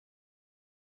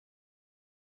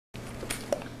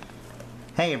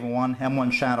Hey everyone,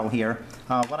 M1 Shadow here.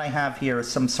 What I have here is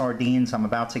some sardines I'm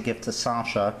about to give to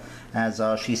Sasha as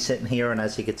she's sitting here, and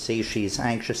as you can see she's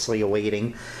anxiously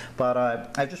awaiting. But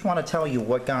I just want to tell you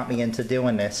what got me into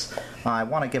doing this. I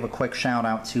want to give a quick shout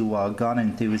out to Gun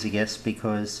Enthusiast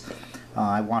because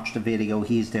I watched a video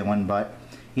he's doing, but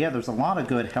yeah, there's a lot of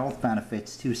good health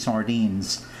benefits to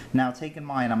sardines. Now take in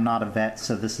mind I'm not a vet,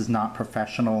 so this is not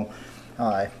professional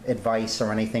advice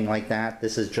or anything like that.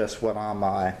 This is just what I'm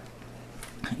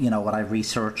what I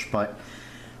researched, but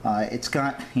it's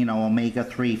got,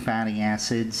 omega-3 fatty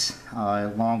acids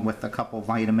along with a couple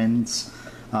vitamins,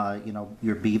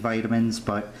 your B vitamins,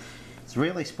 but it's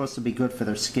really supposed to be good for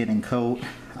their skin and coat,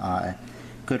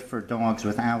 good for dogs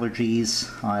with allergies.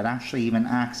 It actually even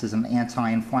acts as an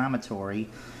anti-inflammatory,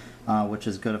 which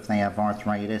is good if they have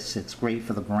arthritis. It's great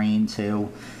for the brain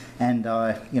too, and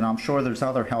I'm sure there's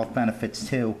other health benefits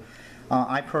too.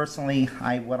 I personally,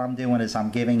 what I'm doing is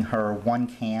I'm giving her one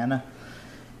can,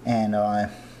 and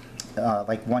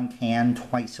like one can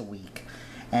twice a week.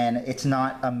 And it's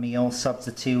not a meal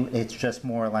substitute, it's just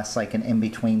more or less like an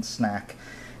in-between snack.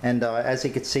 And as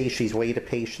you can see, she's waited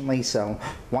patiently, so,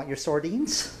 want your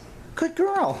sardines? Good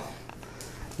girl!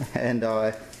 And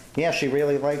yeah, she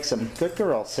really likes them. Good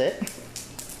girl, sit.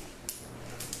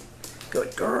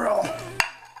 Good girl.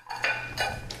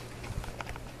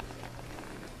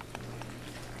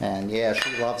 And yeah,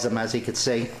 she loves them, as you can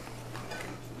see.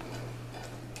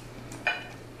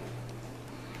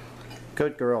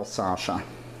 Good girl, Sasha.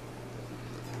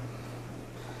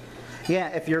 Yeah,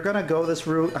 if you're going to go this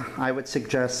route, I would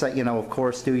suggest that, of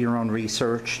course, do your own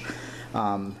research.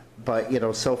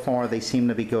 But, so far they seem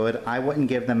to be good. I wouldn't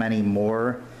give them any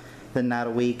more than that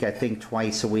a week. I think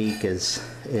twice a week is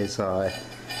the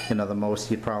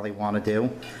most you'd probably want to do.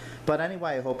 But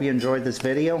anyway, I hope you enjoyed this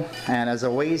video, and as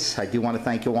always, I do want to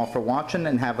thank you all for watching,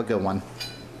 and have a good one.